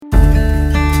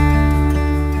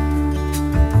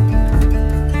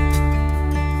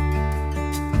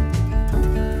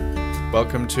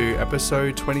Welcome to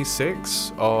episode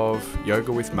 26 of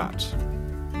Yoga with Matt.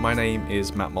 My name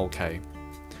is Matt Mulcahy.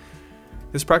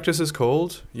 This practice is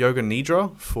called Yoga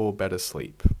Nidra for better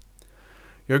sleep.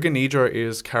 Yoga Nidra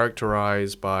is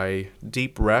characterized by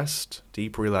deep rest,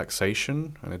 deep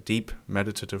relaxation, and a deep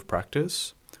meditative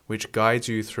practice, which guides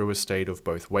you through a state of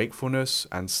both wakefulness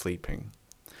and sleeping.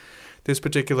 This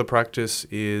particular practice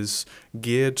is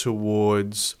geared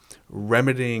towards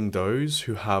remedying those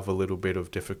who have a little bit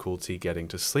of difficulty getting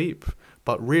to sleep,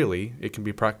 but really it can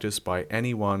be practiced by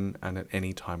anyone and at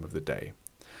any time of the day.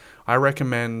 I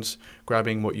recommend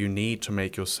grabbing what you need to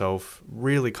make yourself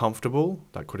really comfortable.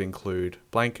 That could include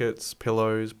blankets,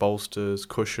 pillows, bolsters,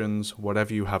 cushions,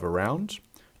 whatever you have around.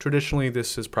 Traditionally,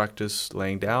 this is practiced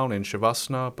laying down in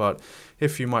Shavasana, but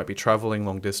if you might be traveling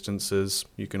long distances,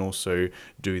 you can also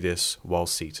do this while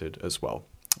seated as well.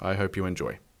 I hope you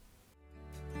enjoy.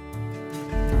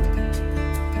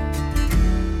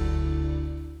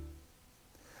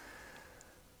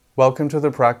 Welcome to the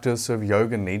practice of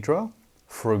Yoga Nidra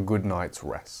for a good night's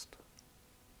rest.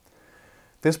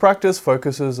 This practice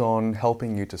focuses on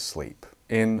helping you to sleep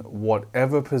in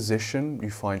whatever position you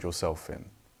find yourself in.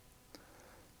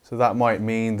 So that might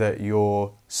mean that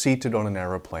you're seated on an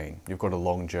aeroplane, you've got a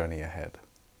long journey ahead.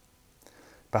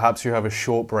 Perhaps you have a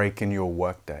short break in your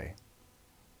workday.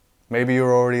 Maybe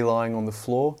you're already lying on the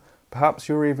floor, perhaps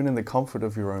you're even in the comfort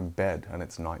of your own bed and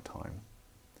it's nighttime.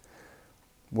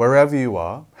 Wherever you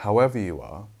are, however you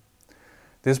are,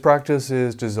 this practice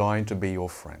is designed to be your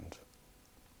friend.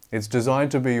 It's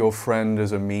designed to be your friend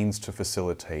as a means to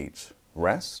facilitate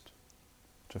rest,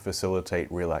 to facilitate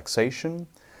relaxation,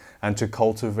 and to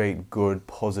cultivate good,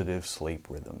 positive sleep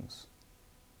rhythms.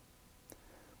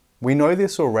 We know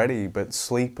this already, but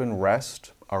sleep and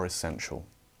rest are essential.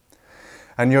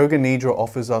 And Yoga Nidra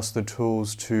offers us the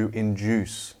tools to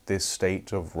induce this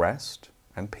state of rest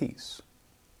and peace.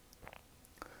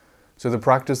 So the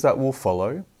practice that will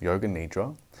follow, Yoga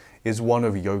Nidra, is one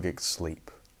of yogic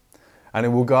sleep. And it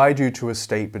will guide you to a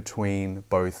state between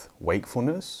both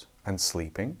wakefulness and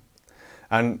sleeping,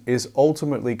 and is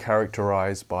ultimately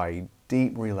characterized by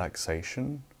deep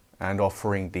relaxation and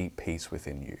offering deep peace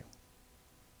within you.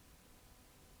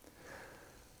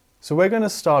 So we're going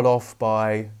to start off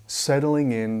by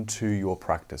settling into your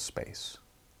practice space.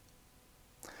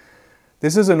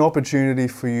 This is an opportunity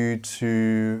for you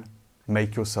to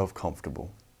make yourself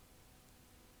comfortable.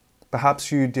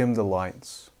 Perhaps you dim the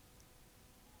lights.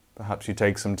 Perhaps you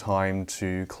take some time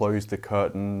to close the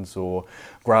curtains or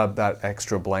grab that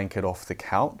extra blanket off the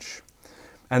couch.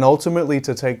 And ultimately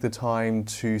to take the time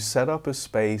to set up a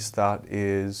space that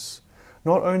is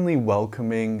not only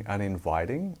welcoming and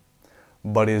inviting,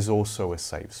 but is also a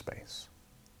safe space.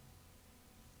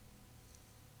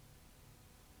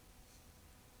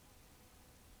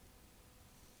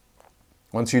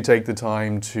 Once you take the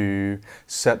time to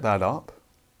set that up,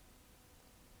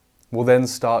 we'll then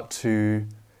start to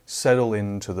settle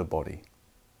into the body.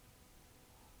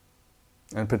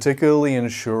 And particularly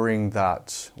ensuring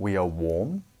that we are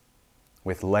warm,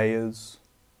 with layers,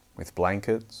 with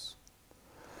blankets,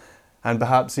 and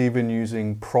perhaps even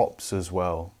using props as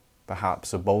well.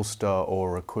 Perhaps a bolster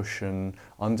or a cushion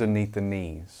underneath the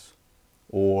knees,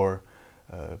 or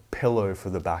a pillow for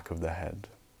the back of the head.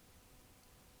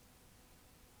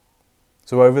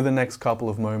 So over the next couple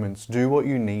of moments, do what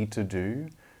you need to do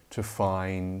to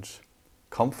find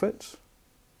comfort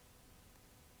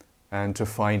and to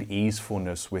find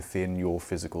easefulness within your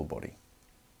physical body.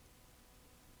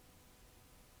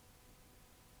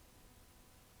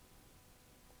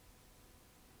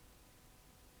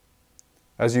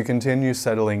 As you continue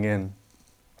settling in,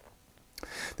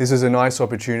 this is a nice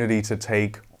opportunity to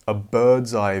take a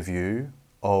bird's eye view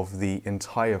of the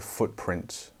entire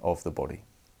footprint of the body.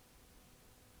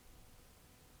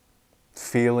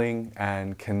 Feeling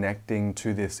and connecting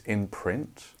to this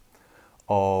imprint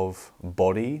of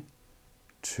body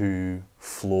to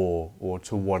floor or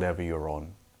to whatever you're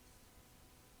on.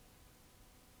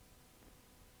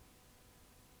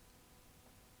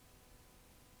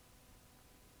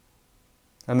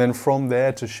 And then from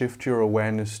there to shift your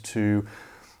awareness to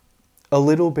a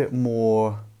little bit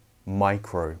more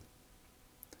micro,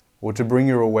 or to bring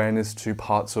your awareness to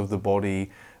parts of the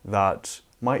body that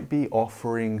might be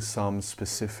offering some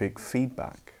specific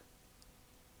feedback.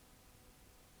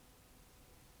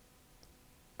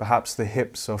 Perhaps the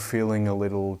hips are feeling a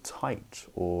little tight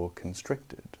or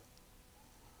constricted.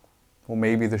 Or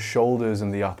maybe the shoulders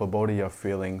and the upper body are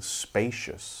feeling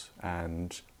spacious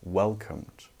and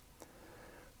welcomed.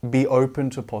 Be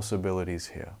open to possibilities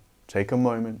here. Take a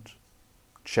moment,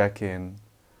 check in,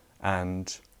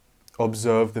 and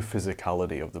observe the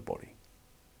physicality of the body.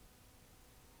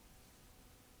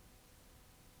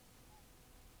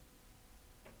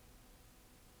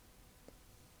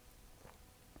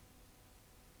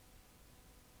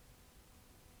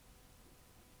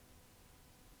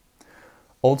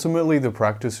 Ultimately, the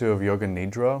practice of Yoga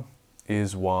Nidra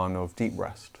is one of deep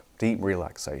rest, deep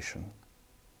relaxation.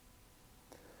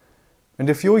 And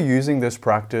if you're using this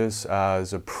practice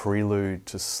as a prelude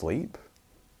to sleep,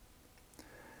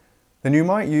 then you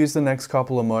might use the next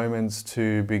couple of moments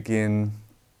to begin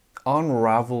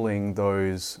unraveling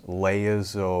those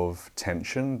layers of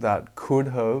tension that could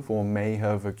have or may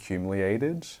have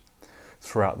accumulated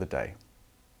throughout the day.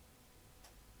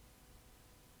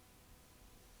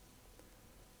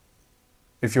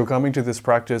 If you're coming to this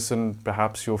practice and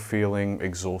perhaps you're feeling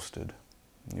exhausted,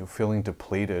 you're feeling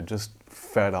depleted, just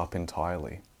fed up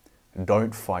entirely,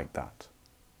 don't fight that.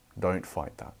 Don't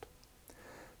fight that.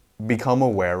 Become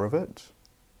aware of it.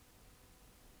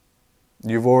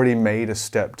 You've already made a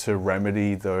step to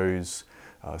remedy those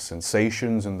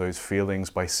sensations and those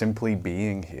feelings by simply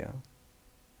being here.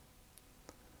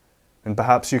 And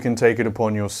perhaps you can take it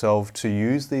upon yourself to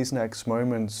use these next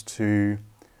moments to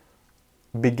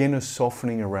begin a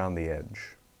softening around the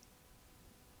edge,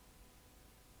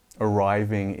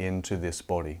 arriving into this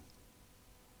body,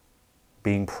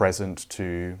 being present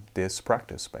to this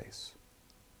practice space.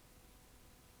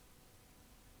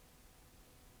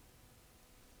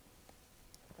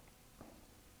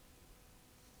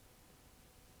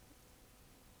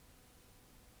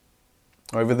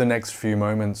 Over the next few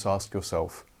moments, ask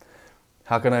yourself,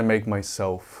 how can I make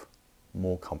myself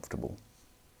more comfortable?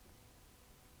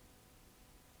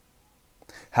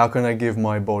 How can I give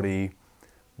my body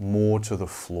more to the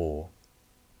floor?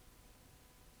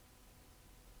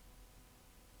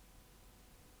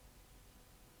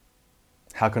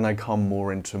 How can I come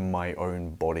more into my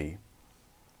own body?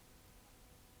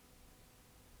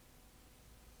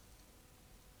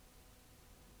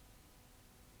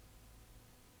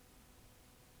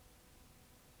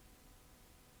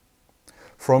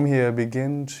 From here,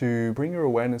 begin to bring your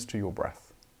awareness to your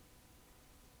breath.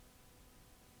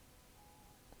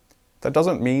 That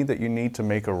doesn't mean that you need to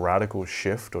make a radical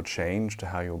shift or change to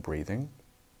how you're breathing.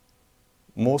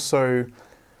 More so,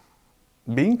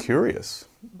 being curious.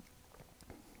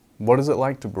 What is it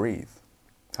like to breathe?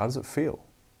 How does it feel?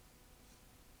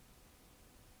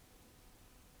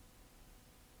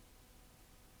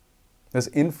 There's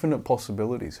infinite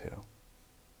possibilities here.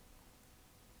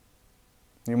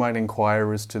 You might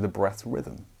inquire as to the breath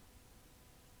rhythm,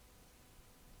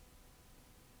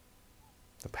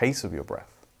 the pace of your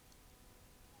breath.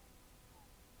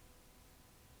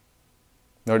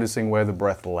 Noticing where the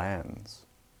breath lands,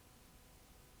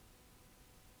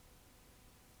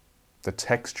 the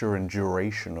texture and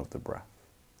duration of the breath.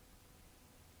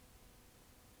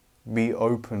 Be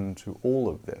open to all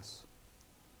of this.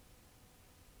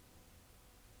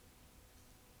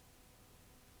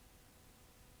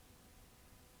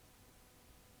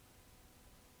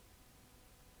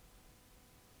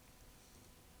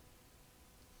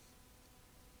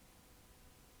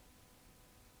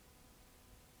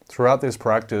 Throughout this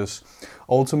practice,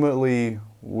 ultimately,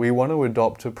 we want to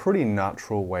adopt a pretty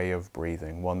natural way of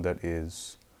breathing, one that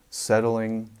is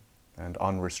settling and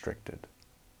unrestricted.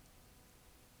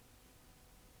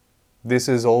 This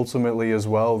is ultimately as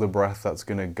well the breath that's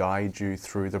going to guide you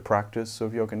through the practice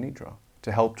of Yoga Nidra,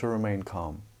 to help to remain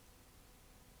calm.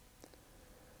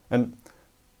 And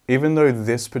even though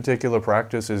this particular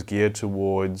practice is geared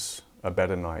towards a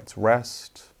better night's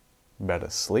rest, better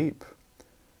sleep,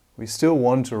 we still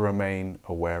want to remain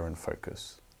aware and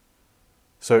focused.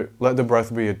 So let the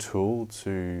breath be a tool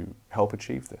to help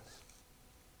achieve this.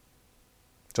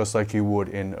 Just like you would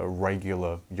in a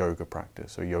regular yoga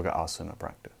practice or yoga asana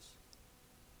practice.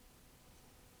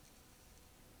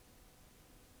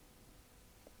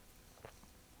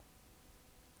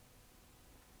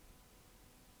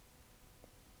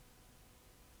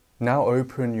 Now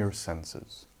open your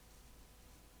senses.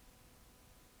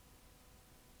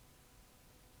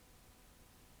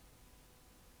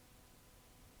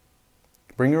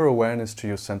 Bring your awareness to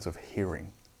your sense of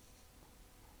hearing.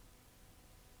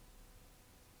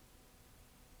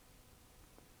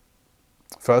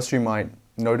 First, you might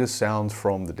notice sounds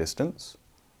from the distance.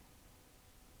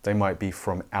 They might be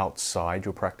from outside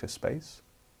your practice space.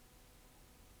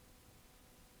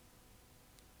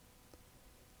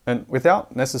 And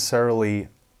without necessarily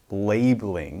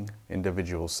labeling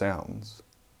individual sounds,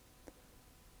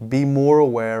 be more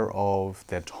aware of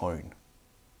their tone,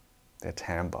 their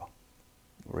timbre,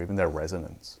 or even their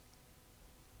resonance.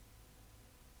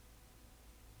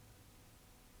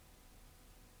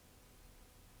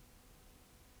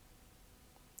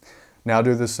 Now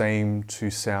do the same to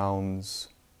sounds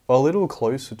a little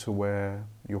closer to where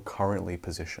you're currently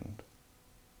positioned.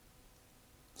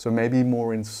 So maybe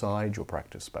more inside your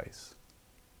practice space.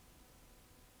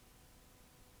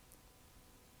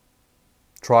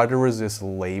 try to resist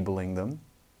labeling them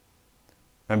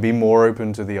and be more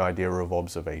open to the idea of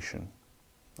observation,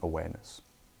 awareness.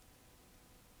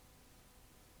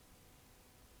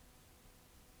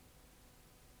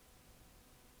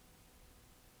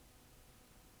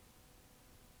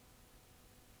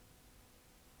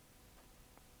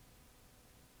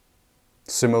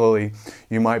 Similarly,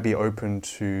 you might be open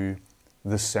to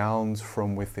the sounds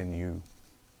from within you.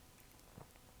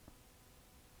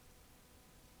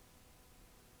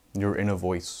 Your inner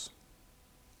voice,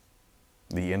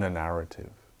 the inner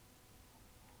narrative,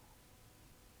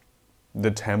 the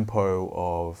tempo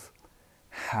of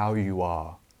how you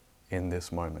are in this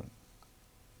moment.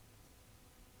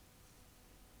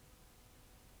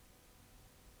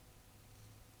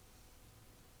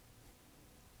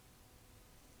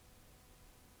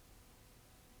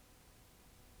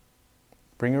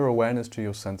 Bring your awareness to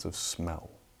your sense of smell.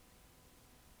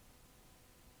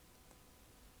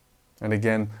 And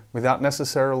again, without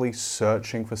necessarily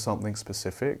searching for something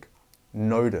specific,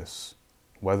 notice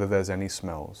whether there's any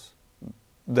smells.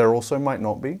 There also might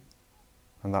not be,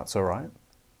 and that's all right.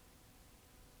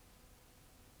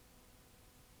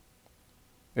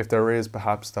 If there is,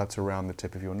 perhaps that's around the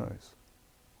tip of your nose.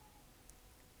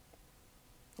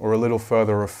 Or a little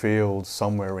further afield,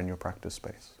 somewhere in your practice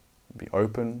space. Be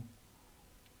open,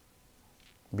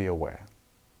 be aware.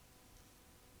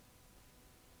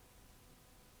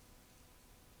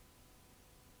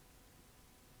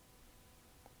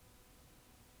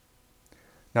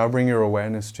 Now bring your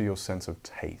awareness to your sense of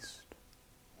taste,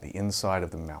 the inside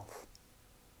of the mouth.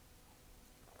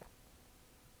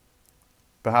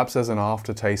 Perhaps there's an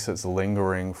aftertaste that's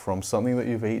lingering from something that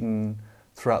you've eaten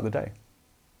throughout the day.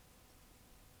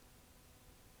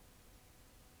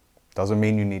 Doesn't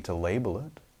mean you need to label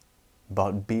it,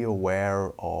 but be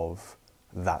aware of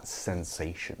that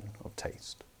sensation of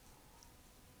taste.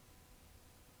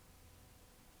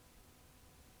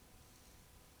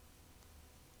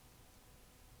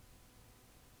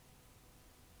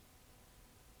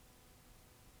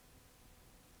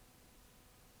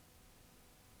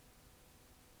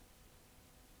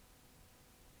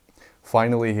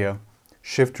 Finally here,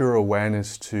 shift your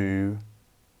awareness to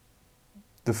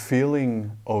the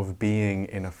feeling of being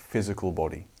in a physical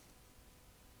body.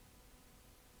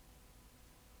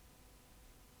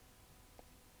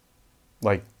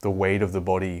 Like the weight of the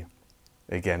body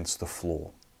against the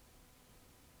floor.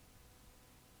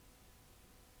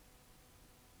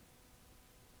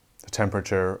 The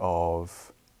temperature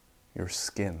of your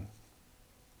skin.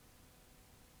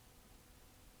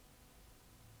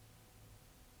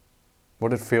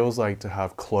 What it feels like to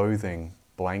have clothing,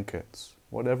 blankets,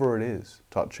 whatever it is,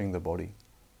 touching the body.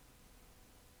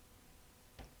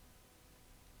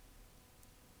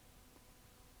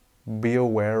 Be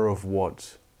aware of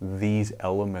what these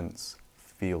elements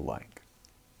feel like.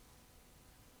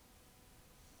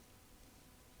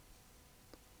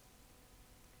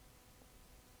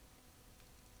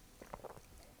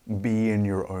 Be in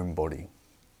your own body.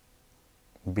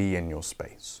 Be in your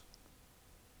space.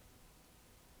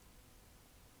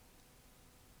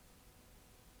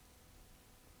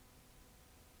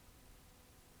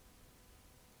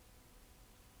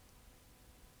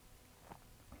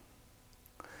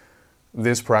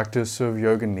 This practice of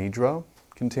Yoga Nidra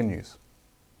continues.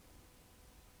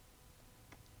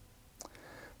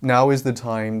 Now is the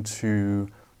time to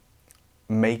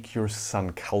make your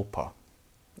sankalpa,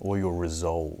 or your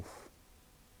resolve.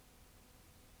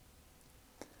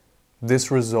 This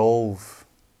resolve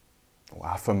or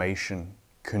affirmation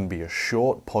can be a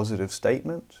short positive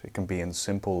statement. It can be in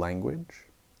simple language.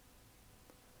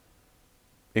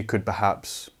 It could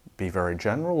perhaps be very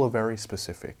general or very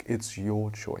specific. It's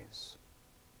your choice.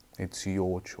 It's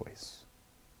your choice.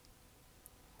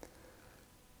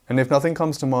 And if nothing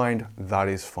comes to mind, that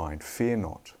is fine. Fear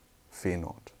not. Fear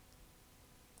not.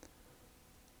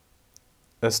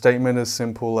 A statement as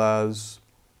simple as,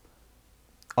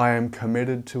 I am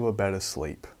committed to a better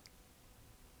sleep.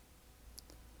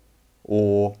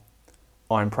 Or,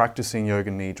 I'm practicing Yoga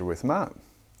Nidra with Matt,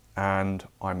 and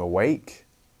I'm awake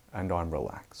and I'm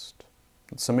relaxed.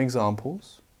 Some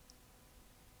examples.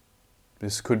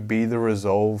 This could be the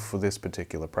resolve for this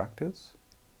particular practice.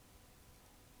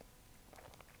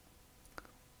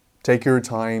 Take your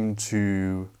time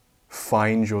to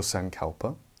find your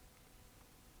sankalpa.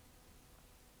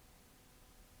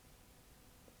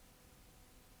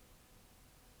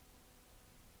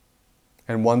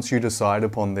 And once you decide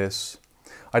upon this,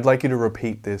 I'd like you to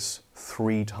repeat this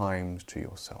 3 times to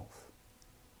yourself.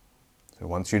 So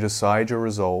once you decide your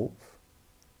resolve,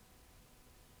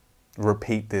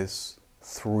 repeat this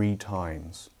 3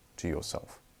 times to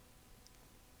yourself.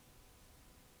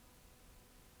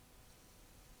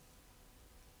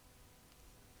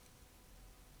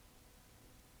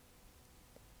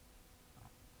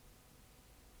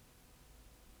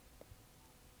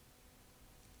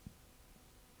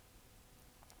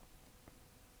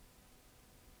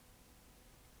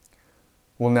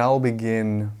 we'll now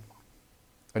begin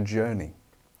a journey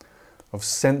of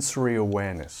sensory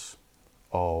awareness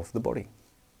of the body.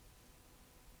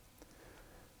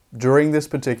 During this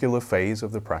particular phase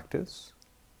of the practice,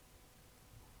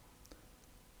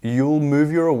 you'll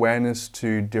move your awareness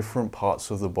to different parts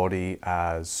of the body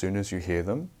as soon as you hear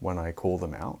them, when I call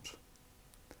them out.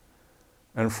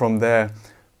 And from there,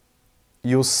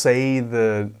 you'll say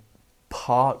the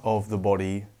part of the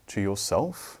body to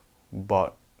yourself,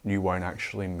 but you won't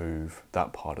actually move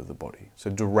that part of the body.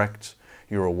 So direct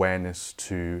your awareness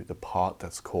to the part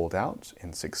that's called out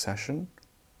in succession,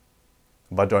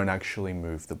 but don't actually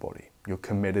move the body. You're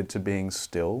committed to being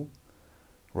still,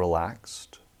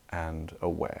 relaxed, and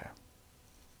aware.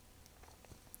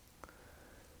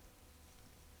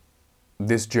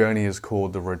 This journey is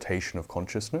called the rotation of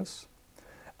consciousness,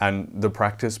 and the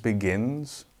practice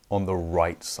begins on the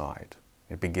right side.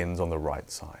 It begins on the right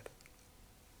side.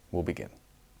 We'll begin.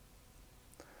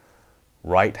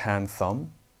 Right hand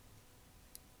thumb,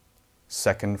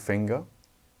 second finger,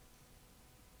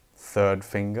 third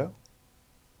finger,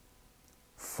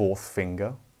 fourth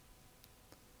finger,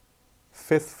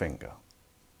 fifth finger,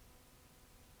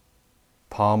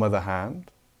 palm of the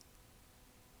hand,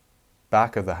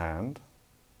 back of the hand,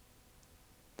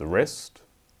 the wrist,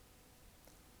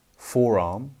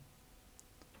 forearm,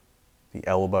 the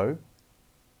elbow,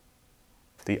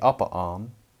 the upper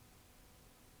arm,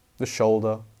 the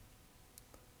shoulder,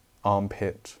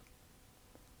 armpit,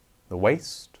 the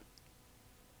waist,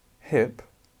 hip,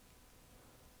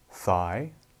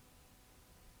 thigh,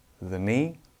 the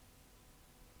knee,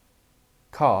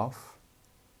 calf,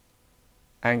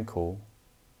 ankle,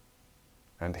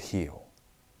 and heel.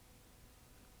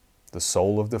 The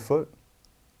sole of the foot,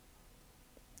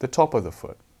 the top of the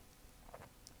foot,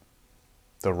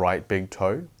 the right big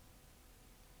toe,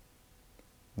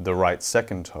 the right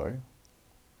second toe,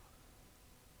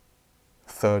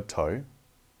 third toe,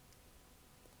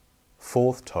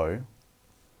 fourth toe,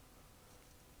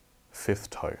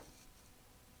 fifth toe.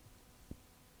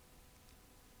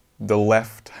 The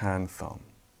left hand thumb,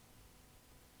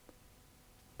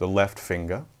 the left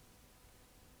finger,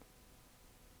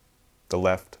 the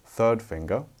left third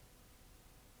finger,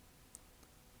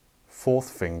 fourth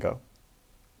finger,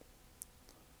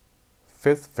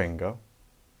 fifth finger,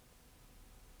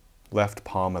 left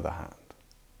palm of the hand,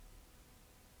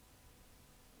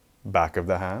 back of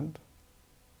the hand,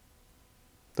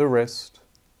 the wrist,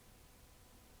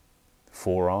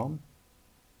 forearm,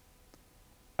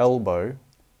 elbow,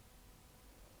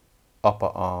 upper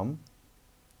arm,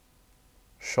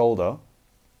 shoulder,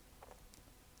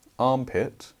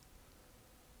 armpit,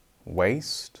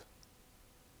 waist,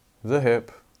 the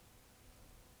hip,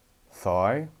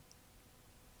 thigh,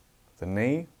 the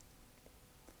knee,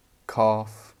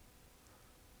 calf,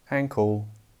 ankle,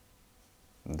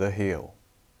 the heel.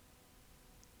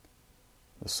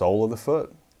 The sole of the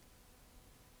foot,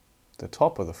 the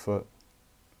top of the foot,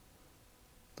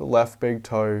 the left big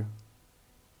toe,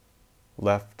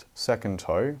 left second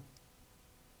toe,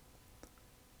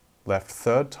 left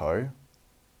third toe,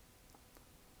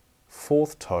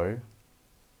 fourth toe,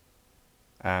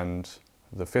 and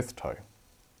the fifth toe.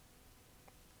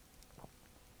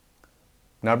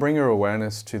 Now bring your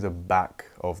awareness to the back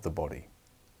of the body.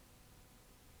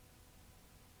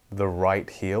 The right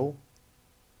heel,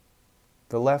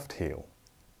 the left heel,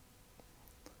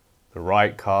 the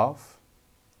right calf,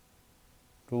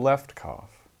 the left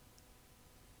calf,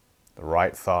 the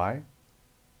right thigh,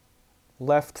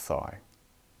 left thigh,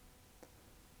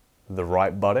 the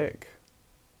right buttock,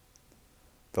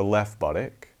 the left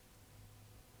buttock,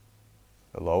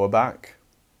 the lower back,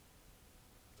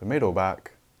 the middle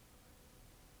back,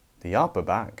 the upper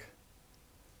back,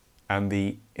 and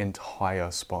the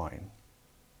entire spine.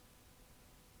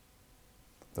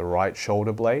 The right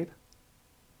shoulder blade,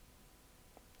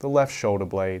 the left shoulder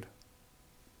blade,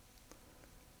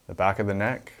 the back of the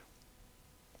neck,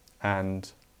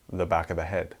 and the back of the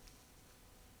head.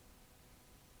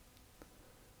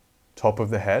 Top of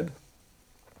the head,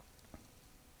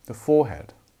 the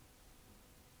forehead,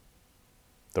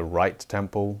 the right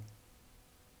temple,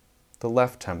 the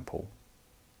left temple,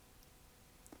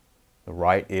 the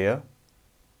right ear,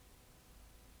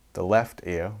 the left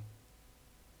ear,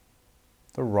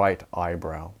 the right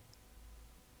eyebrow,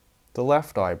 the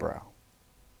left eyebrow,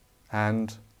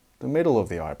 and the middle of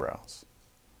the eyebrows.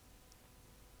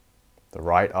 The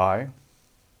right eye,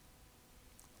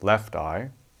 left eye,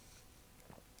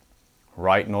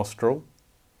 right nostril,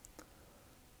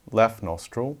 left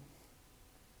nostril,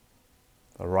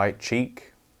 the right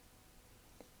cheek,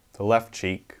 the left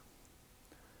cheek,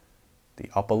 the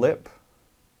upper lip,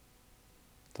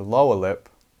 the lower lip,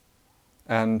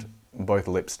 and both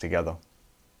lips together.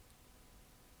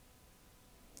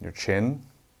 Your chin,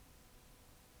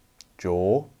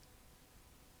 jaw,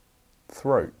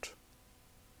 throat,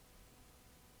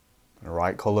 the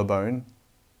right collarbone,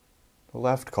 the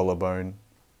left collarbone,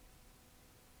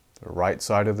 the right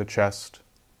side of the chest,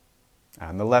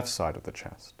 and the left side of the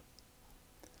chest.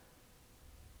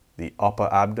 The upper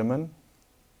abdomen,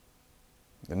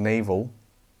 the navel,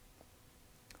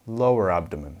 lower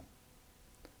abdomen,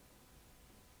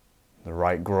 the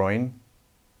right groin,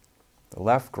 the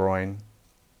left groin,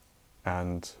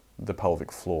 and the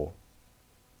pelvic floor.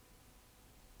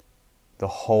 The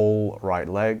whole right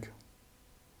leg,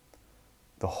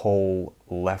 the whole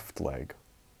left leg,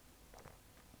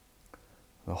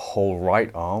 the whole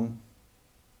right arm,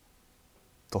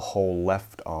 the whole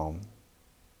left arm,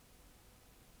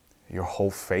 your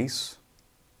whole face,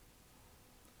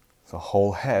 the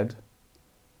whole head,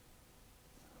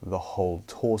 the whole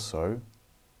torso,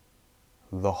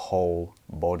 the whole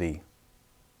body.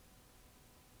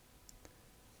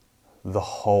 The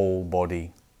whole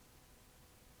body.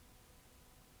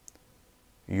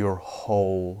 Your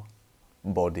whole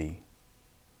body.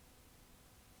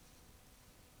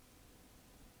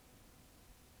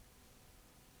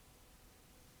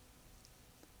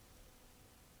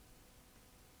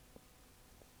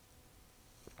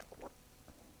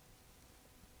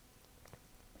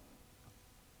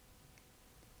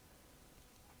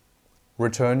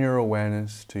 Return your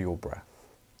awareness to your breath.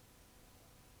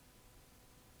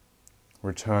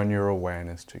 Return your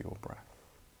awareness to your breath.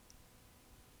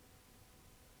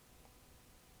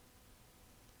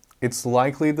 It's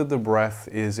likely that the breath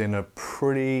is in a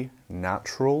pretty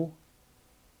natural,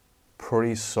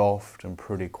 pretty soft, and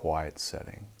pretty quiet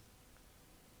setting.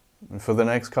 And for the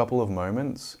next couple of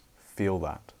moments, feel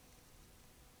that.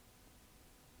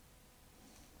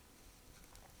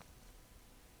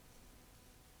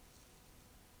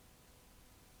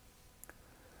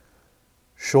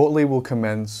 Shortly we'll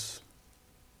commence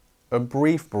a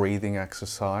brief breathing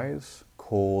exercise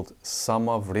called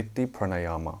Samavritti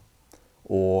Pranayama,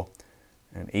 or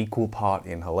an equal part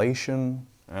inhalation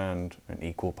and an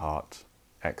equal part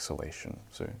exhalation.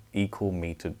 So equal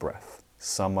metered breath,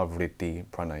 Samavritti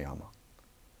Pranayama.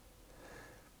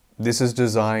 This is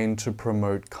designed to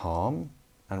promote calm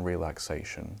and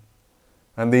relaxation.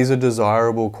 And these are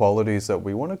desirable qualities that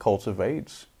we want to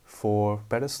cultivate for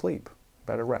better sleep,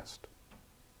 better rest.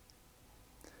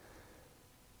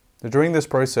 During this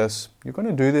process, you're going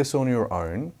to do this on your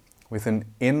own with an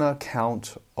inner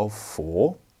count of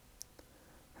 4.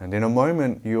 And in a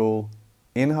moment, you'll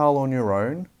inhale on your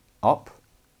own up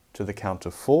to the count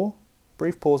of 4.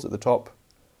 Brief pause at the top.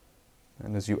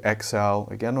 And as you exhale,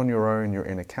 again on your own, your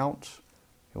inner count,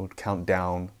 you'll count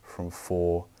down from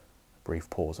 4. Brief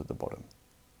pause at the bottom.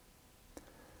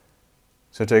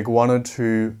 So take 1 or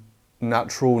 2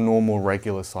 natural, normal,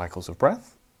 regular cycles of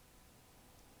breath.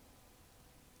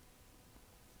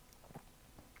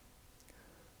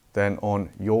 Then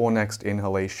on your next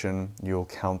inhalation, you'll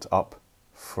count up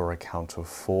for a count of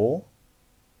 4.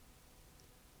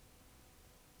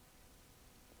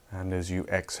 And as you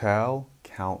exhale,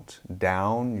 count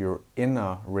down your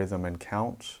inner rhythm and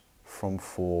count from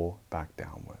 4 back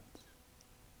downwards.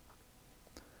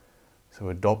 So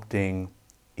adopting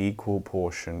equal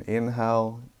portion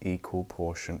inhale, equal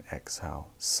portion exhale,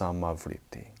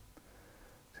 samavritti.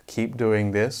 So keep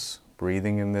doing this,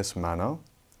 breathing in this manner,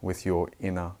 with your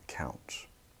inner count.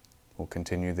 We'll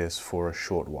continue this for a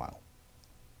short while.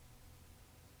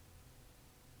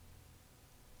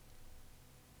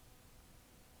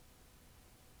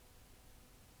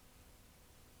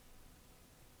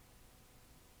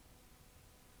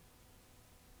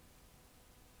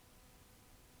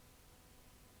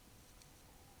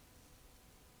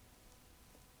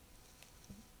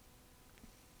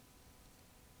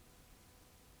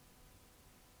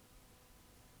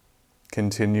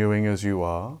 Continuing as you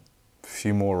are, a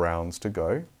few more rounds to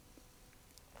go.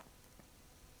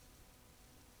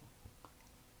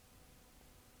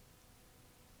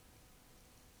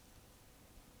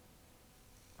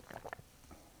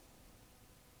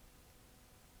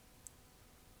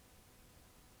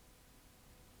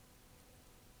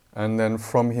 And then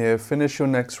from here, finish your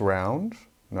next round,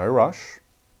 no rush.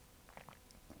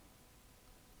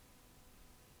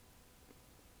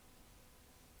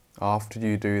 After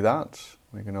you do that,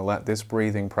 we're going to let this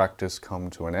breathing practice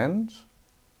come to an end.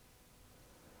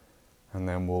 And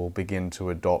then we'll begin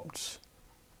to adopt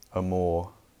a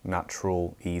more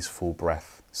natural, easeful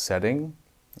breath setting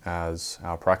as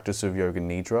our practice of Yoga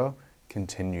Nidra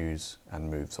continues and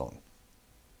moves on.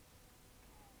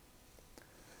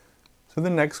 So the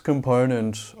next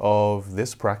component of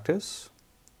this practice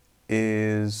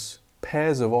is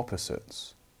pairs of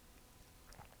opposites.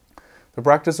 The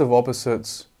practice of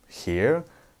opposites here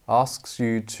asks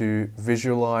you to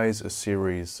visualize a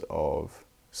series of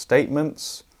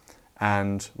statements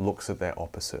and looks at their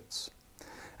opposites.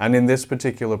 And in this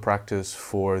particular practice,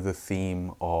 for the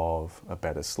theme of a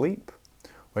better sleep,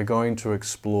 we're going to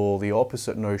explore the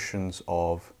opposite notions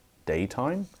of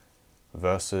daytime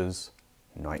versus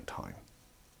nighttime.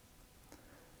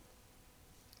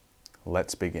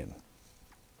 Let's begin.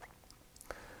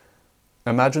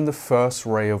 Imagine the first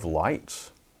ray of light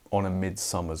on a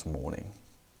midsummer's morning.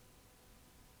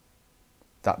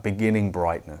 That beginning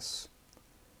brightness,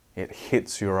 it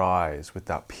hits your eyes with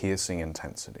that piercing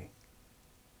intensity.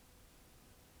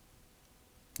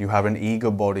 You have an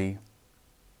eager body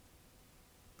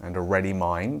and a ready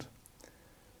mind,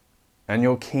 and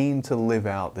you're keen to live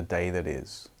out the day that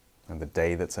is and the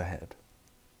day that's ahead.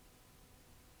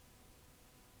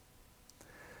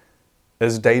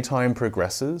 As daytime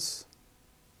progresses,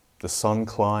 the sun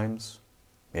climbs,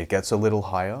 it gets a little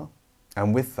higher,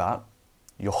 and with that,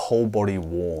 your whole body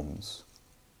warms.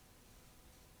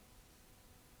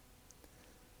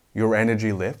 Your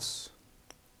energy lifts,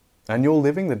 and you're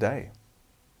living the day.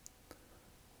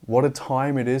 What a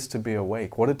time it is to be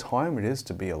awake. What a time it is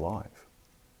to be alive.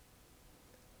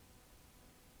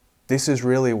 This is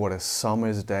really what a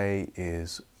summer's day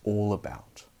is all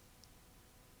about.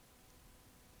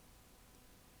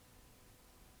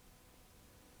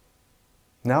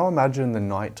 Now imagine the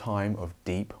nighttime of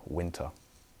deep winter.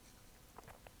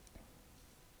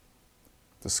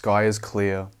 The sky is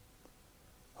clear,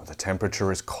 the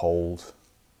temperature is cold.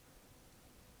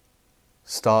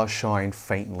 Stars shine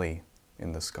faintly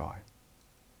in the sky.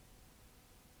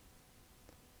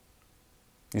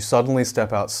 You suddenly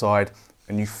step outside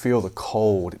and you feel the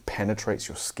cold. It penetrates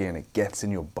your skin, it gets in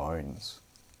your bones.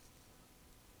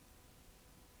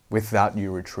 With that,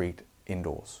 you retreat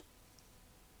indoors.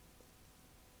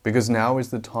 Because now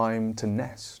is the time to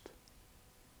nest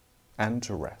and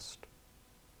to rest.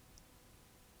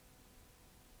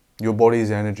 Your body's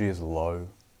energy is low,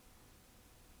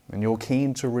 and you're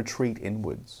keen to retreat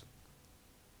inwards.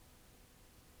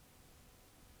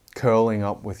 Curling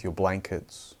up with your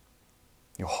blankets,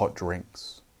 your hot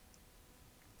drinks,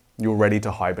 you're ready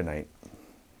to hibernate.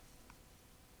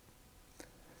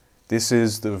 This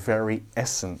is the very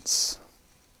essence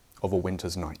of a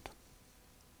winter's night.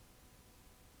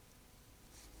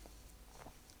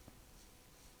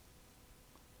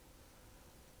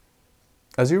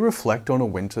 As you reflect on a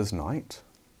winter's night,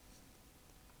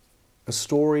 a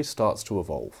story starts to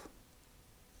evolve.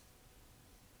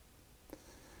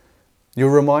 You're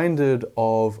reminded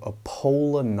of a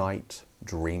polar night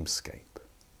dreamscape.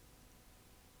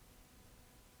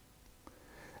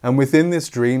 And within this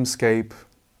dreamscape,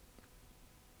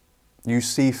 you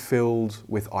see filled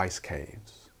with ice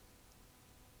caves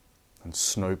and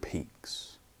snow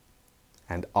peaks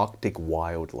and Arctic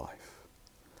wildlife,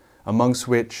 amongst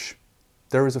which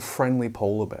there is a friendly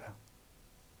polar bear.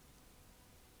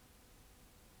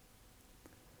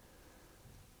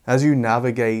 As you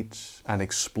navigate and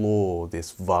explore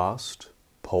this vast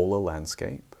polar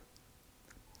landscape,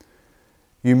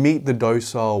 you meet the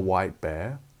docile white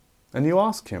bear and you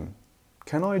ask him,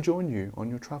 "Can I join you on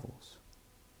your travels?"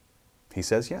 He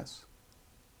says yes.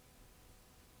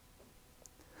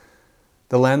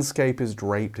 The landscape is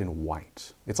draped in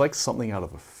white. It's like something out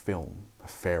of a film, a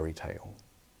fairy tale.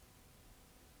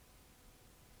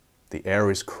 The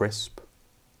air is crisp.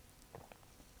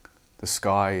 The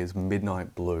sky is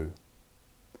midnight blue.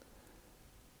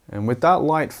 And with that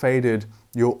light faded,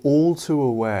 you're all too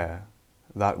aware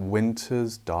that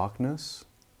winter's darkness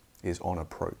is on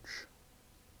approach.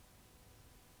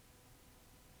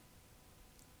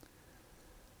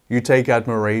 You take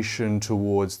admiration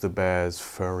towards the bear's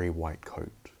furry white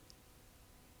coat,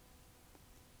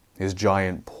 his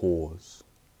giant paws,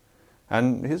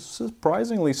 and his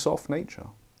surprisingly soft nature.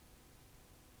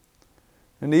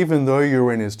 And even though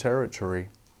you're in his territory,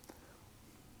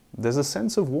 there's a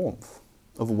sense of warmth,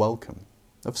 of welcome,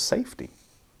 of safety.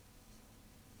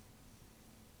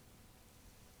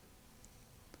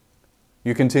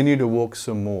 You continue to walk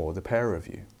some more, the pair of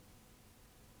you.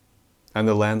 And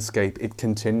the landscape, it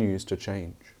continues to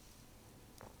change.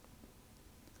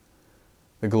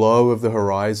 The glow of the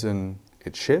horizon,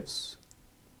 it shifts.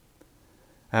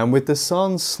 And with the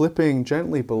sun slipping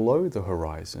gently below the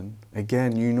horizon,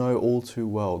 again, you know all too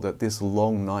well that this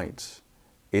long night,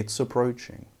 it's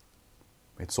approaching.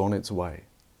 It's on its way.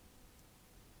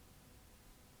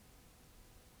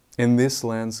 In this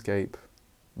landscape,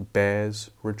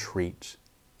 bears retreat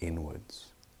inwards.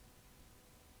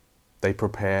 They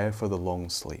prepare for the long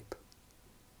sleep.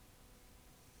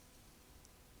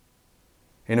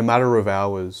 In a matter of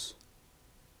hours,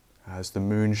 as the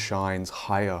moon shines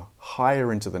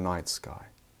higher into the night sky,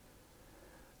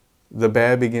 the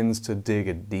bear begins to dig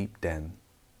a deep den,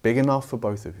 big enough for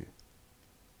both of you.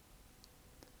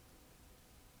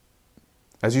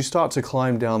 As you start to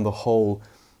climb down the hole,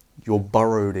 you're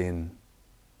burrowed in,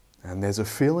 and there's a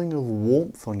feeling of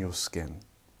warmth on your skin.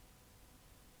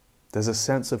 There's a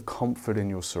sense of comfort in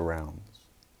your surrounds.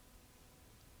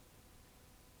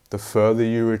 The further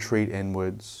you retreat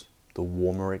inwards, the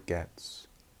warmer it gets,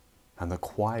 and the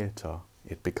quieter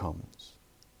it becomes.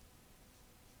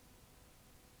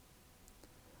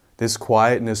 This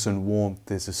quietness and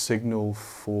warmth is a signal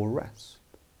for rest,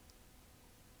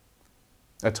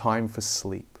 a time for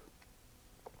sleep.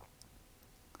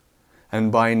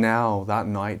 And by now, that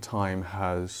night time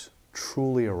has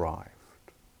truly arrived.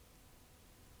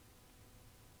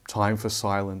 Time for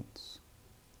silence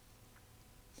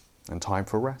and time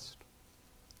for rest.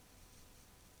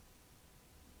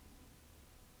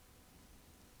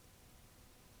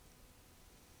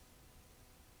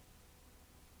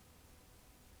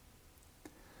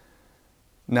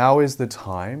 Now is the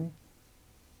time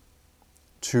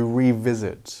to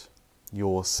revisit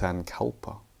your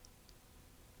sankalpa,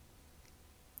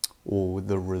 or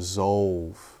the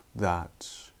resolve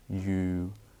that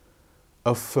you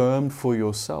affirmed for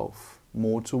yourself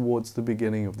more towards the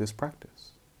beginning of this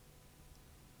practice.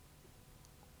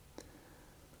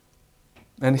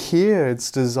 And here it's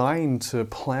designed to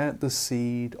plant the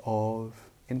seed of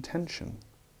intention.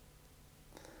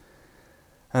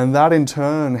 And that in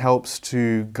turn helps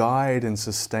to guide and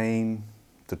sustain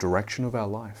the direction of our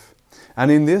life. And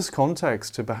in this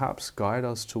context, to perhaps guide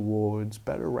us towards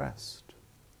better rest,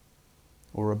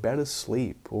 or a better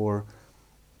sleep, or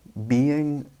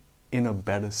being in a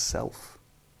better self.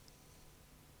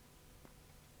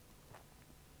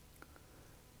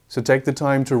 So take the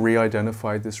time to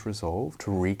re-identify this resolve,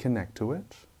 to reconnect to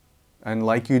it. And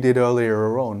like you did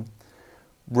earlier on,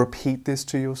 repeat this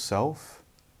to yourself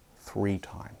 3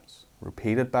 times.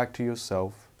 Repeat it back to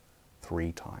yourself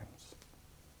 3 times.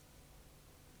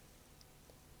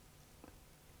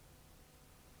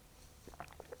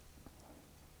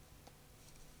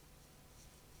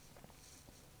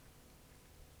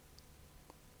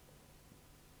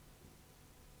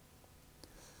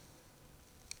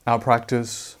 Our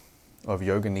practice of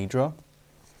Yoga Nidra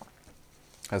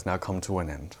has now come to an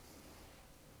end.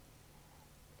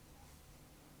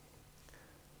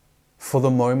 For the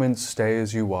moment, stay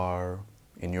as you are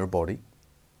in your body,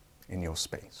 in your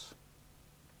space.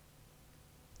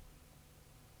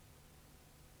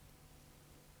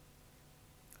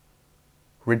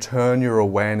 Return your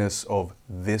awareness of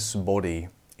this body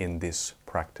in this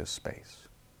practice space.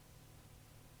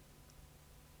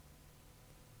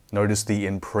 Notice the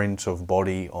imprint of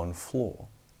body on floor.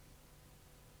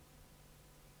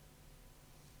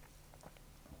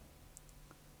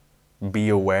 Be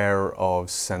aware of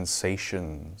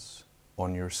sensations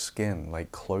on your skin,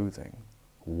 like clothing,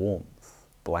 warmth,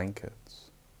 blankets,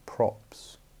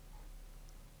 props.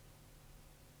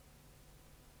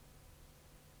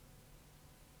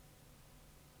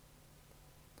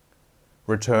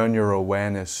 Return your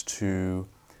awareness to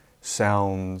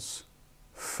sounds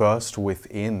first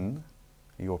within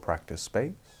your practice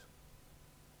space,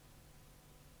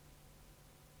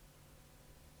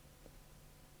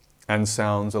 and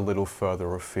sounds a little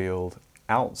further afield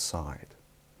outside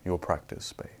your practice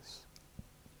space.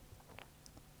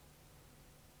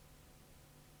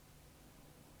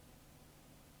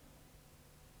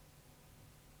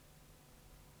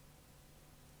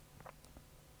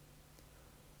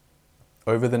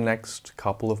 Over the next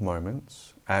couple of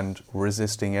moments, and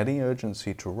resisting any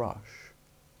urgency to rush,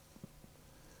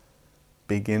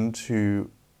 begin to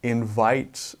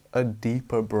invite a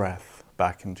deeper breath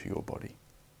back into your body.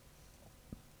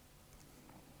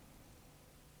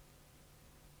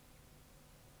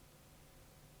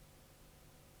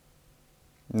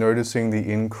 Noticing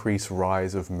the increased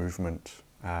rise of movement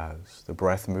as the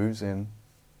breath moves in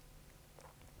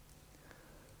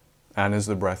and as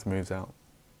the breath moves out.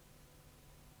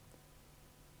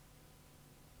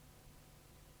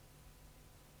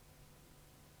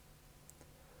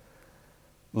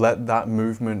 Let that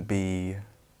movement be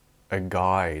a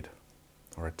guide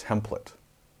or a template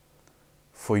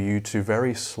for you to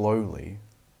very slowly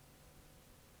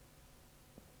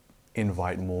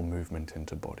invite more movement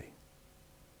into body.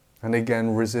 And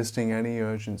again, resisting any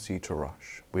urgency to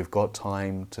rush. We've got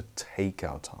time to take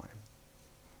our time.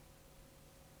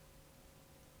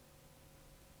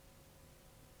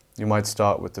 You might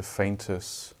start with the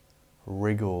faintest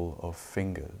wriggle of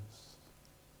fingers.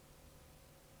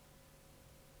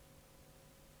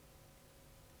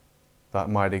 That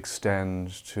might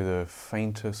extend to the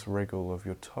faintest wriggle of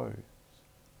your toes.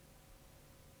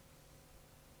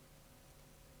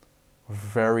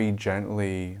 Very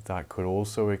gently, that could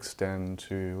also extend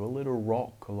to a little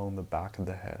rock along the back of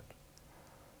the head.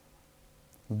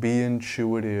 Be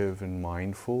intuitive and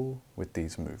mindful with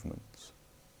these movements.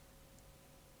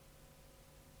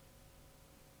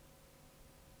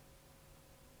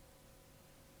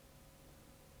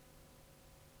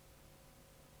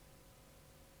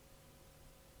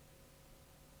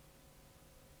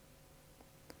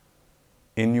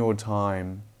 In your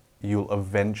time, you'll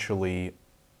eventually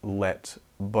let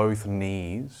both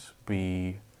knees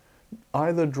be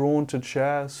either drawn to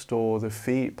chest or the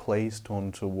feet placed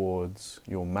on towards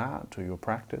your mat or your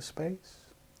practice space.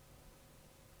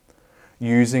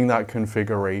 Using that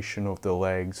configuration of the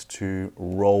legs to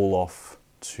roll off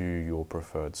to your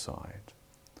preferred side.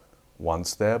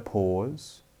 Once there,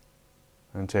 pause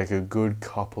and take a good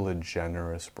couple of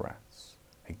generous breaths.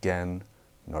 Again,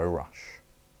 no rush.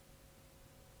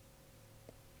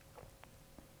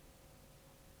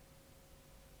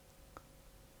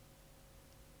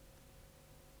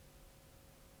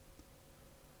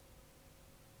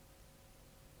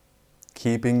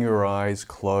 Keeping your eyes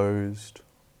closed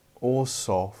or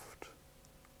soft,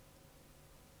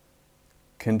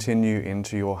 continue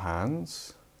into your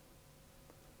hands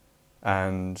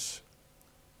and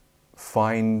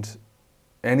find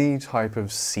any type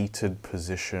of seated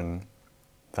position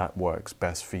that works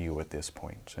best for you at this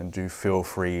point. And do feel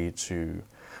free to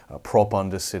prop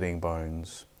under sitting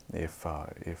bones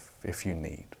if you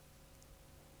need.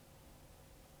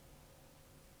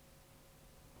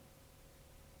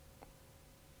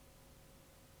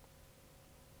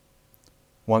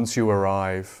 Once you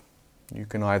arrive, you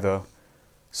can either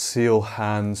seal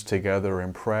hands together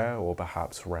in prayer or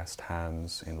perhaps rest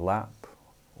hands in lap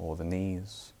or the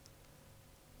knees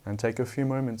and take a few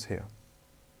moments here.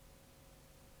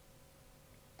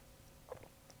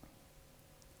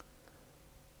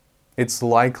 It's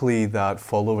likely that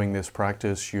following this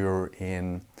practice you're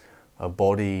in a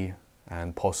body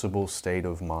and possible state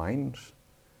of mind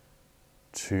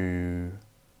to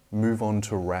move on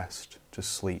to rest, to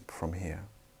sleep from here.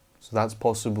 So that's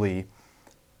possibly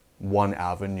one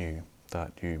avenue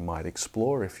that you might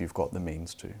explore if you've got the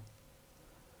means to.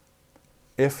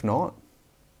 If not,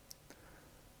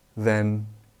 then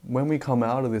when we come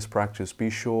out of this practice, be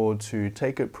sure to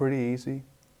take it pretty easy.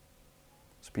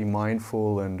 Just be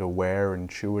mindful and aware,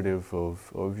 intuitive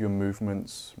of your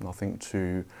movements, nothing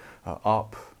too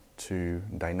up, too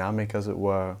dynamic as it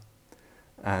were,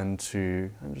 and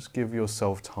just give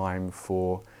yourself time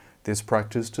for this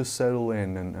practice to settle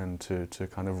in and to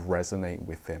kind of resonate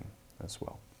within as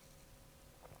well.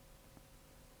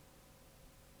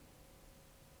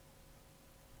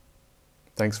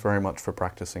 Thanks very much for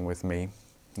practicing with me.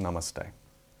 Namaste.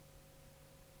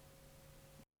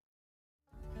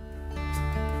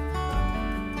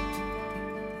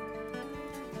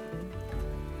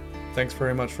 Thanks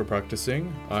very much for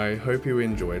practicing. I hope you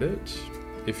enjoyed it.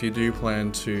 If you do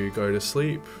plan to go to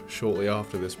sleep shortly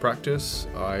after this practice,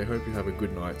 I hope you have a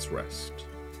good night's rest.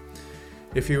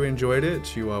 If you enjoyed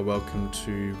it, you are welcome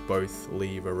to both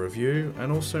leave a review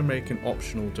and also make an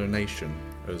optional donation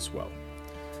as well.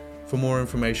 For more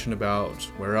information about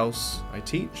where else I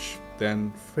teach,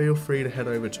 then feel free to head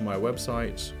over to my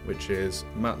website, which is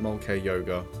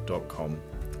mattmolkeyoga.com.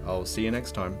 I'll see you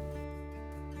next time.